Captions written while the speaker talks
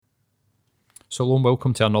So hello and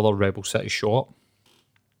welcome to another Rebel City short.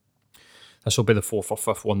 This will be the fourth or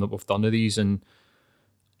fifth one that we've done of these, and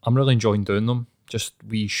I'm really enjoying doing them. Just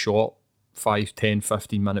wee short 5, 10,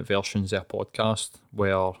 15 minute versions of a podcast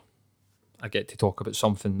where I get to talk about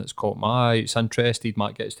something that's caught my eye, it's interested,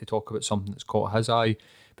 Matt gets to talk about something that's caught his eye,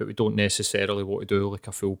 but we don't necessarily want to do like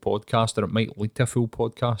a full podcast, or it might lead to a full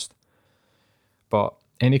podcast. But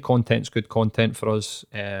any content's good content for us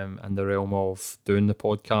in the realm of doing the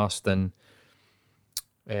podcast, and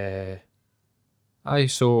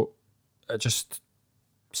so I just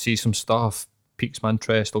see some stuff, piques my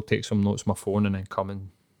interest, I'll take some notes on my phone and then come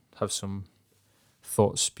and have some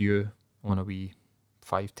thoughts spew on a wee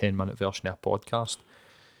 5-10 minute version of a podcast.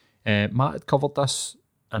 Matt had covered this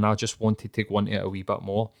and I just wanted to go into it a wee bit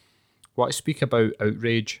more. What I speak about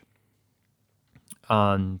outrage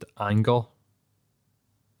and anger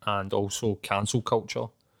and also cancel culture. I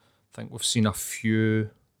think we've seen a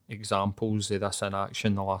few examples of this in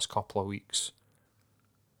action the last couple of weeks.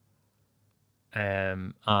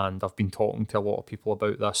 And I've been talking to a lot of people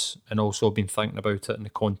about this, and also been thinking about it in the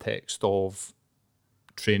context of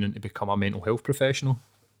training to become a mental health professional.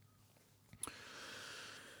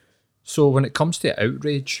 So when it comes to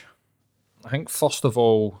outrage, I think first of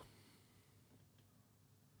all,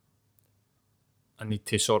 I need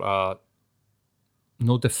to sort of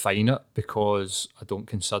not define it, because I don't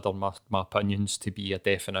consider my opinions to be a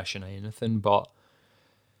definition of anything, but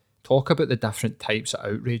talk about the different types of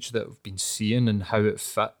outrage that we've been seeing and how it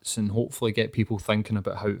fits, and hopefully get people thinking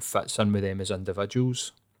about how it fits in with them as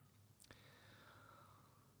individuals.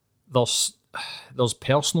 There's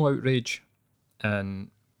personal outrage, and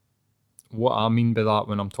what I mean by that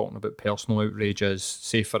when I'm talking about personal outrage is,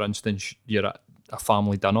 say for instance, you're at a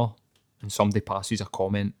family dinner and somebody passes a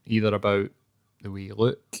comment either about the way you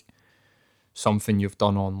look, something you've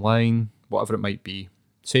done online, whatever it might be.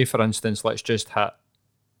 Say for instance, let's just hit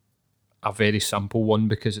a very simple one,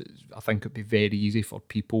 because I think it'd be very easy for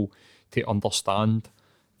people to understand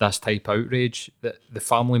this type of outrage. That the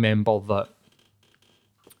family member that,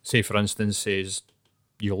 say for instance, says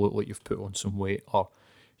you look like you've put on some weight, or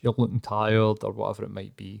you're looking tired, or whatever it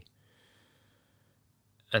might be,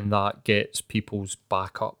 and that gets people's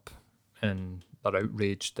back up and they're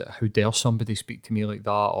outraged that how dare somebody speak to me like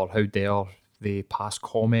that, or how dare they pass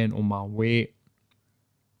comment on my weight.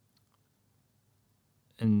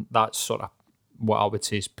 And that's sort of what I would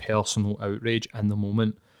say is personal outrage in the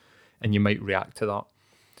moment, and you might react to that.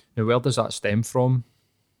 Now, where does that stem from?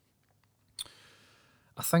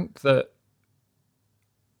 I think that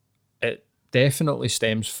it definitely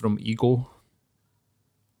stems from ego,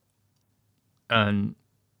 and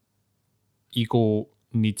ego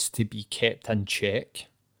needs to be kept in check.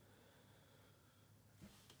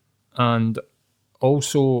 And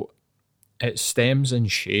also it stems in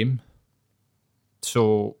shame.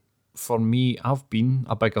 So for me, I've been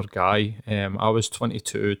a bigger guy. I was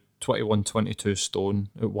 22 stone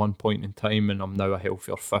at one point in time, and I'm now a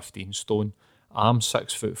healthier 15 stone. I'm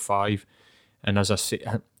 6'5", and as I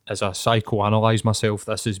psychoanalyse myself,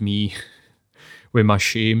 this is me with my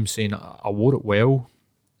shame saying I wore it well.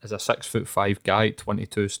 As a 6'5" guy,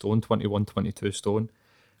 22 stone, 22 stone,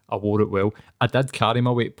 I wore it well. I did carry my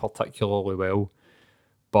weight particularly well,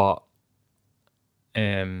 but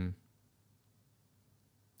I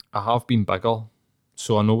have been bigger,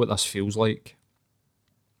 so I know what this feels like.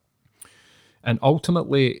 And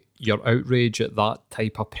ultimately, your outrage at that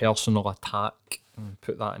type of personal attack, and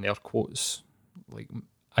put that in air quotes, like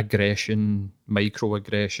aggression,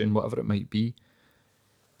 microaggression, whatever it might be,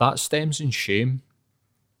 that stems in shame.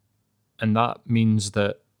 And that means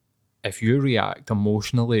that if you react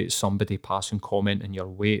emotionally at somebody passing comment on your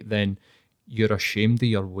weight, then you're ashamed of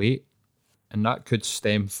your weight. And that could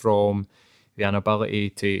stem from the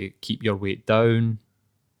inability to keep your weight down,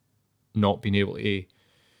 not being able to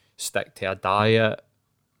stick to a diet,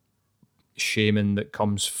 shaming that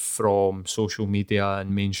comes from social media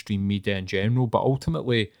and mainstream media in general. But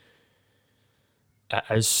ultimately, it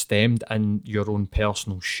is stemmed in your own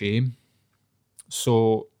personal shame.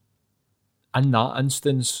 So in that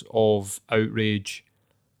instance of outrage,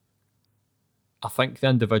 I think the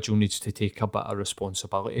individual needs to take a bit of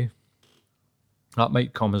responsibility. That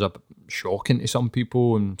might come as a bit shocking to some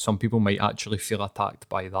people, and some people might actually feel attacked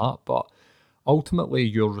by that, but ultimately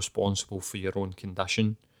you're responsible for your own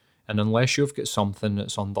condition. And unless you've got something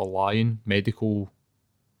that's underlying, medical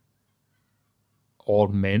or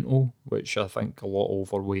mental, which I think a lot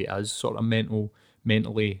of overweight is sort of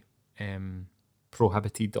mentally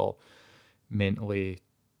prohibited or mentally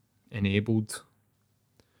enabled,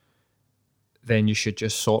 then you should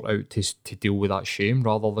just sort out to deal with that shame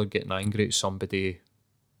rather than getting angry at somebody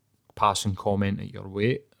passing comment at your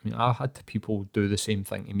weight. I mean, I had people do the same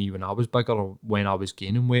thing to me when I was bigger or when I was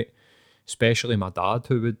gaining weight, especially my dad,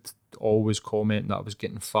 who would always comment that I was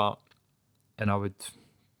getting fat. And I would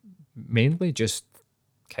mainly just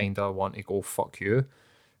kind of want to go, fuck you.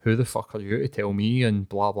 Who the fuck are you to tell me? And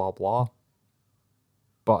blah, blah, blah.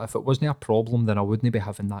 But if it wasn't a problem, then I wouldn't be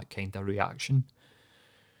having that kind of reaction.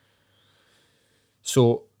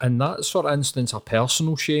 So in that sort of instance of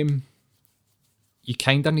personal shame, you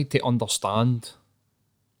kind of need to understand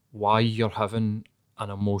why you're having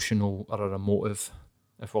an emotional or an emotive,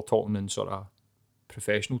 if we're talking in sort of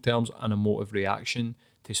professional terms, an emotive reaction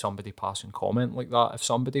to somebody passing comment like that. If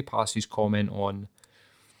somebody passes comment on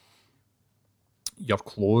your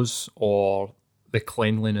clothes or the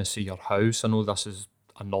cleanliness of your house, I know this is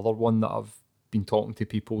another one that I've been talking to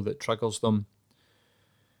people that triggers them,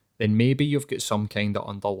 then maybe you've got some kind of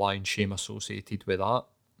underlying shame associated with that.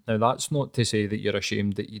 Now, that's not to say that you're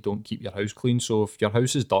ashamed that you don't keep your house clean. So if your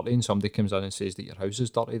house is dirty and somebody comes in and says that your house is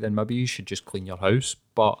dirty, then maybe you should just clean your house.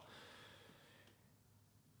 But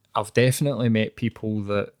I've definitely met people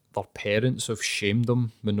that their parents have shamed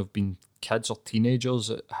them when they've been kids or teenagers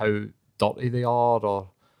at how dirty they are. Or,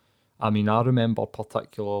 I mean, I remember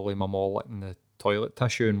particularly my mum licking the toilet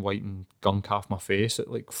tissue and wiping gunk off my face at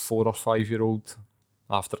like 4 or 5 year old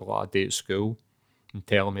after a day at school and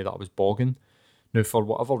telling me that I was bogging. Now, for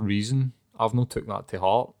whatever reason, I've not took that to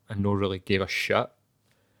heart and no really gave a shit.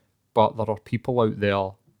 But there are people out there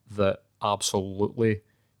that absolutely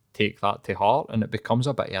take that to heart and it becomes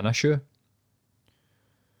a bit of an issue.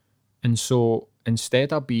 And so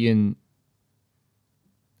instead of being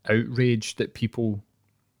outraged that people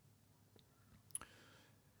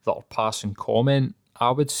that are passing comment,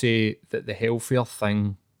 I would say that the healthier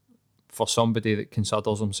thing for somebody that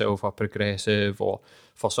considers himself a progressive or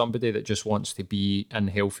for somebody that just wants to be in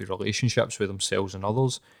healthy relationships with themselves and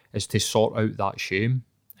others is to sort out that shame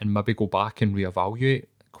and maybe go back and reevaluate,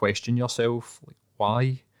 question yourself,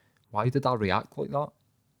 like, why did I react like that?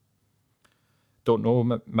 Don't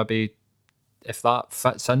know, maybe if that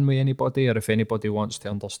fits in with anybody or if anybody wants to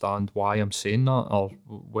understand why I'm saying that or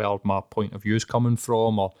where my point of view is coming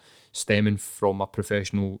from or stemming from my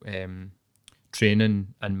professional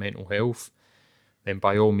training in mental health, then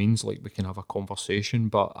by all means, like, we can have a conversation.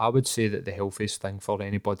 But I would say that the healthiest thing for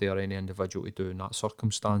anybody or any individual to do in that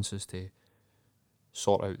circumstance is to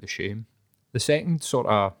sort out the shame. The second sort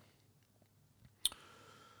of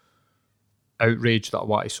outrage that I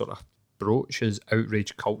want to sort of broach is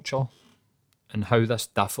outrage culture and how this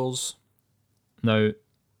differs. Now,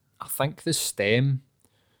 I think the stem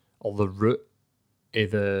or the root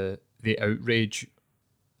of the outrage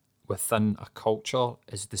within a culture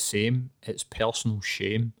is the same. It's personal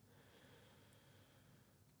shame,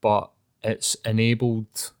 but it's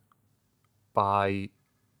enabled by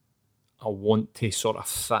a want to sort of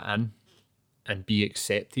fit in and be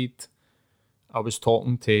accepted. I was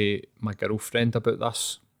talking to my girlfriend about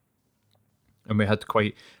this, and we had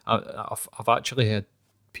quite. I've actually had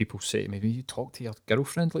people say to me, "You talk to your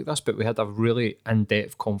girlfriend like this," but we had a really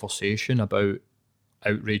in-depth conversation about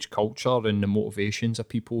outrage culture and the motivations of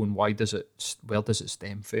people and where does it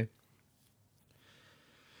stem from.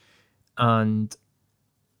 And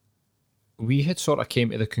we had sort of came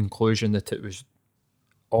to the conclusion that it was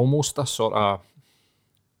almost a sort of,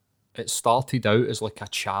 it started out as like a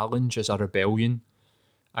challenge, as a rebellion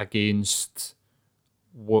against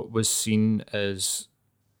what was seen as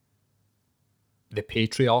the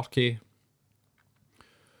patriarchy,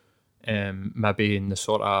 maybe in the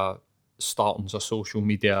sort of startings of social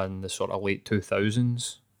media in the sort of late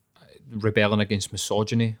 2000s, rebelling against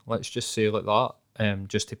misogyny, let's just say like that,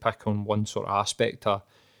 just to pick on one sort of aspect of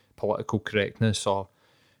political correctness or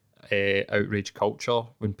outrage culture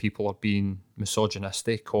when people are being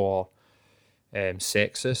misogynistic or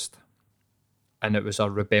sexist. And it was a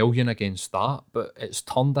rebellion against that, but it's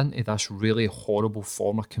turned into this really horrible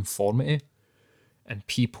form of conformity. And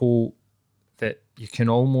people that you can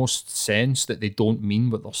almost sense that they don't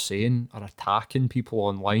mean what they're saying are attacking people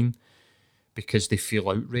online because they feel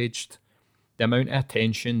outraged. The amount of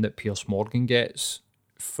attention that Piers Morgan gets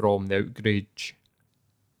from the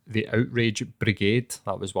outrage brigade,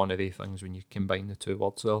 that was one of the things when you combine the two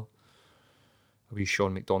words there. A wee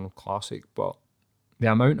Sean McDonald classic, but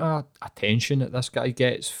the amount of attention that this guy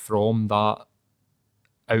gets from that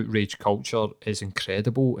outrage culture is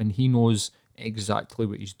incredible, and he knows exactly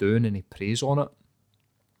what he's doing and he preys on it.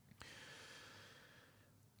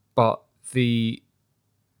 But the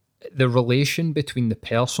relation between the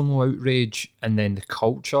personal outrage and then the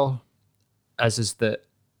culture is that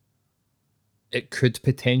it could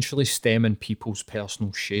potentially stem in people's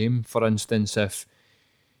personal shame. For instance, if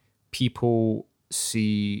people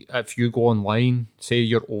see, if you go online, say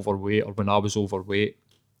you're overweight, or when I was overweight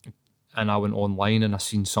and I went online and I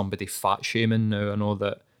seen somebody fat shaming. Now I know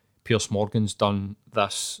that Piers Morgan's done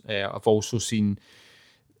this. I've also seen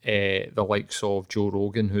the likes of Joe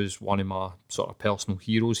Rogan, who's one of my sort of personal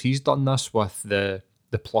heroes. He's done this with the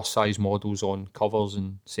plus size models on covers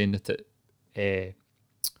and saying that it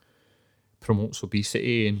promotes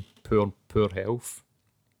obesity and poor health,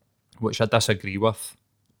 which I disagree with,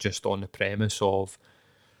 just on the premise of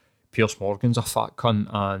Piers Morgan's a fat cunt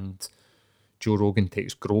and Joe Rogan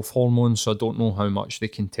takes growth hormones. So I don't know how much they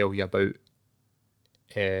can tell you about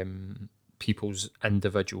people's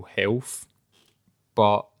individual health,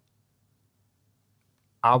 but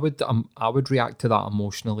I would react to that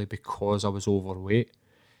emotionally because I was overweight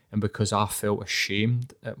and because I felt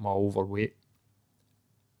ashamed at my overweight.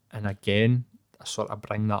 And again, I sort of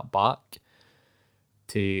bring that back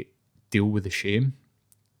to deal with the shame.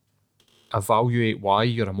 Evaluate why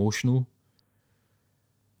you're emotional.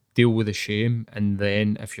 Deal with the shame, and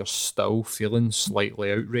then if you're still feeling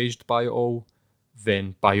slightly outraged by it all,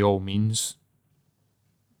 then by all means,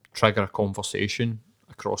 trigger a conversation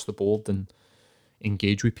across the board and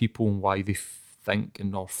engage with people on why they think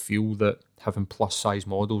and or feel that having plus size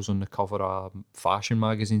models on the cover of fashion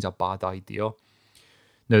magazines a bad idea.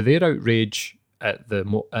 Now their outrage at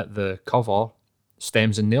the cover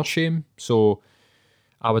stems in their shame. So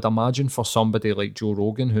I would imagine for somebody like Joe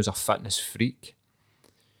Rogan, who's a fitness freak,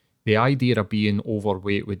 the idea of being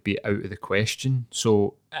overweight would be out of the question.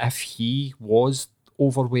 So if he was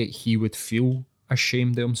overweight, he would feel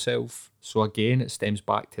ashamed of himself. So again, it stems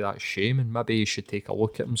back to that shame, and maybe he should take a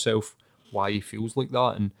look at himself, why he feels like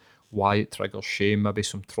that and why it triggers shame, maybe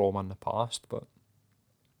some trauma in the past. But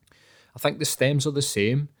I think the stems are the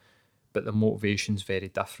same, but the motivation's very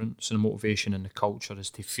different. So the motivation in the culture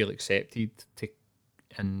is to feel accepted,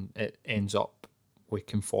 and it ends up with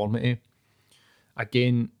conformity.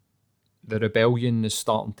 Again, the rebellion is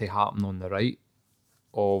starting to happen on the right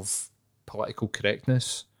of political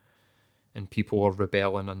correctness, and people are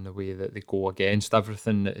rebelling in the way that they go against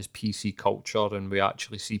everything that is PC culture, and we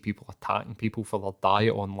actually see people attacking people for their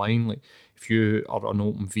diet online. Like, if you are an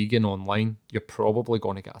open vegan online, you're probably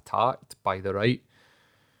going to get attacked by the right.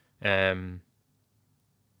 And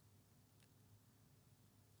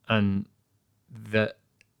the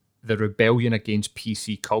rebellion against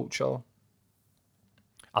PC culture,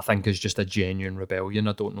 I think, is just a genuine rebellion.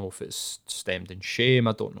 I don't know if it's stemmed in shame.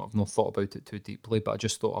 I don't know. I've not thought about it too deeply, but I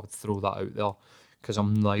just thought I would throw that out there because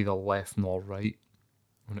I'm neither left nor right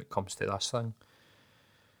when it comes to this thing.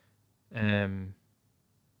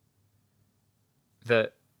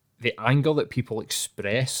 The anger that people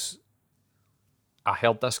express, I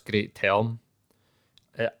heard this great term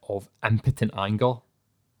of impotent anger.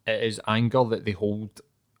 It is anger that they hold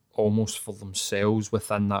almost for themselves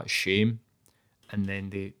within that shame, and then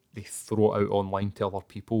they throw it out online to other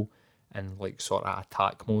people in like sort of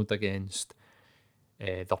attack mode against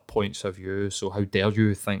their points of view. So how dare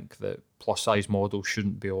you think that plus size models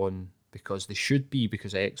shouldn't be on because they should be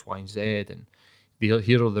because X, Y, and Z, and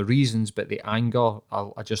here are the reasons. But the anger,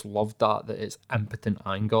 I just love that it's impotent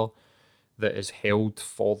anger that is held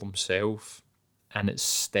for themselves, and it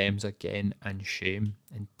stems again in shame,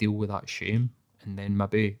 and deal with that shame, and then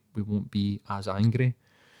maybe we won't be as angry.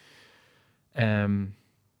 There's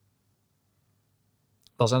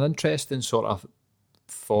an interesting sort of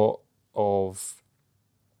thought of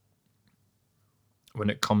when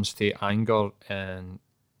it comes to anger and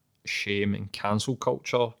shame and cancel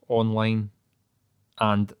culture online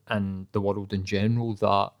and in the world in general,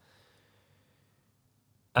 that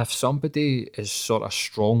if somebody is sort of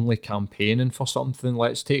strongly campaigning for something,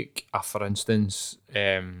 let's take, for instance,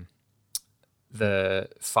 the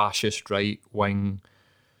fascist right-wing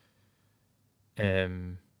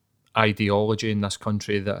ideology in this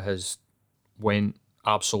country that has went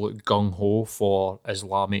absolute gung-ho for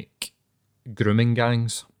Islamic grooming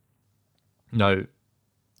gangs. Now,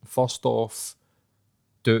 first off,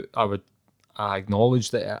 I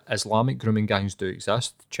acknowledge that Islamic grooming gangs do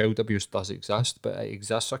exist. Child abuse does exist, but it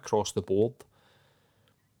exists across the board.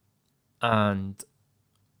 And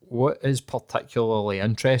what is particularly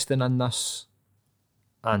interesting in this,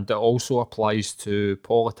 and it also applies to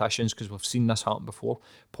politicians, because we've seen this happen before,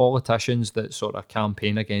 politicians that sort of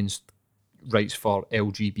campaign against rights for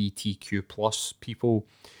LGBTQ plus people.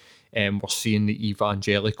 We're seeing the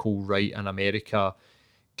evangelical right in America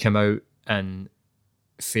come out in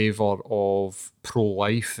favour of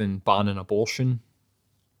pro-life and banning abortion.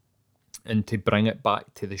 And to bring it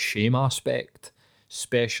back to the shame aspect,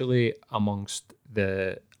 especially amongst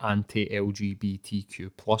the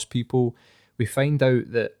anti-LGBTQ plus people, we find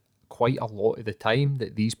out that quite a lot of the time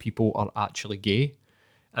that these people are actually gay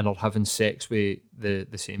and are having sex with the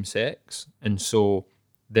same sex. And so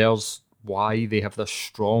there's why they have this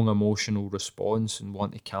strong emotional response and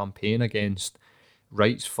want to campaign against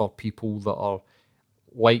rights for people that are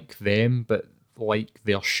like them, but like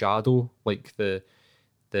their shadow, like the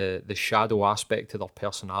shadow aspect of their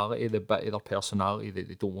personality, the bit of their personality that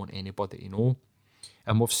they don't want anybody to know.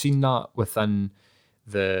 And we've seen that within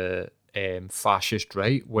the fascist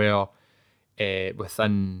right, where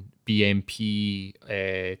within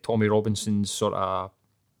BNP, Tommy Robinson's sort of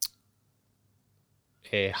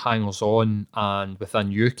hangers on, and within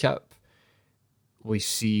UKIP, we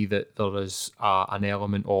see that there is an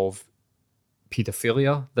element of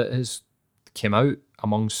paedophilia that has came out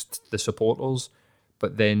amongst the supporters,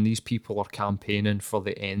 but then these people are campaigning for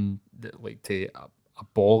the end, like to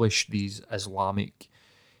abolish these Islamic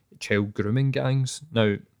child grooming gangs.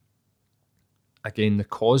 Now, again, the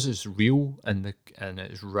cause is real, and it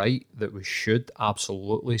is right that we should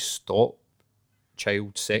absolutely stop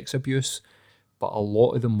child sex abuse, but a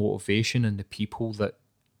lot of the motivation and the people that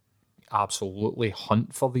absolutely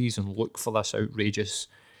hunt for these and look for this outrageous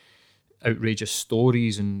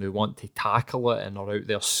stories and they want to tackle it and are out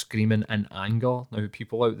there screaming in anger. Now,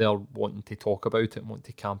 people out there wanting to talk about it and want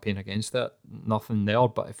to campaign against it, nothing there.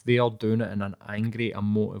 But if they are doing it in an angry,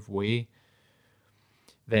 emotive way,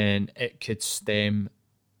 then it could stem,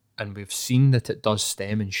 and we've seen that it does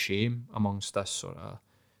stem in shame amongst this sort of,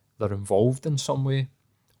 they're involved in some way,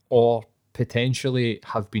 or potentially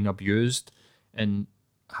have been abused and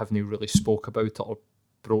haven't really spoke about it or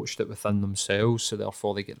broached it within themselves, so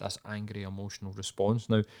therefore they get this angry emotional response.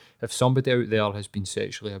 Now, if somebody out there has been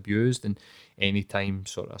sexually abused, and any time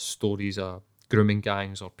sort of stories of grooming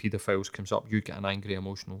gangs or paedophiles comes up, you get an angry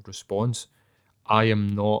emotional response.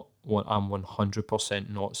 I'm 100%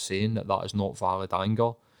 not saying that that is not valid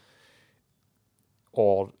anger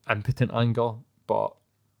or impotent anger, but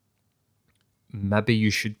maybe you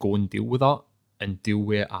should go and deal with that and deal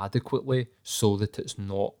with it adequately so that it's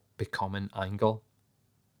not becoming anger.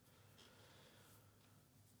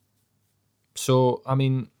 So, I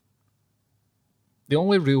mean, the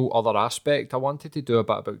only real other aspect I wanted to do a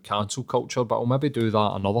bit about cancel culture, but I'll maybe do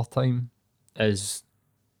that another time, is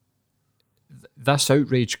this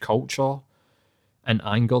outrage culture and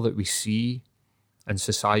anger that we see in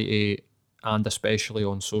society and especially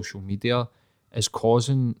on social media is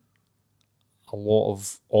causing a lot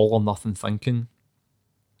of all or nothing thinking.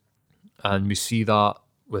 And we see that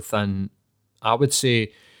within, I would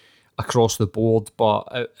say, across the board,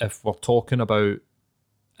 but if we're talking about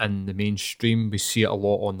in the mainstream, we see it a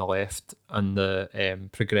lot on the left and the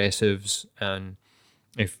progressives, and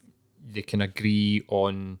if they can agree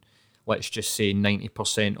on, let's just say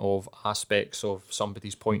 90% of aspects of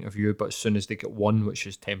somebody's point of view, but as soon as they get one, which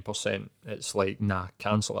is 10%, it's like, nah,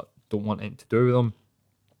 cancel it, don't want anything to do with them,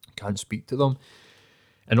 can't speak to them.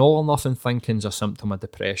 And all or nothing thinking is a symptom of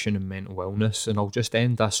depression and mental illness. And I'll just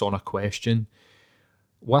end this on a question.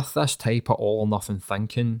 With this type of all or nothing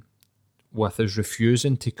thinking, with us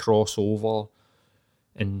refusing to cross over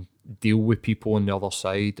and deal with people on the other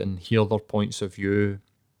side and hear their points of view,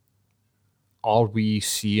 are we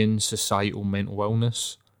seeing societal mental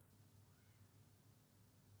illness?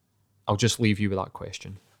 I'll just leave you with that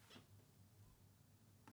question.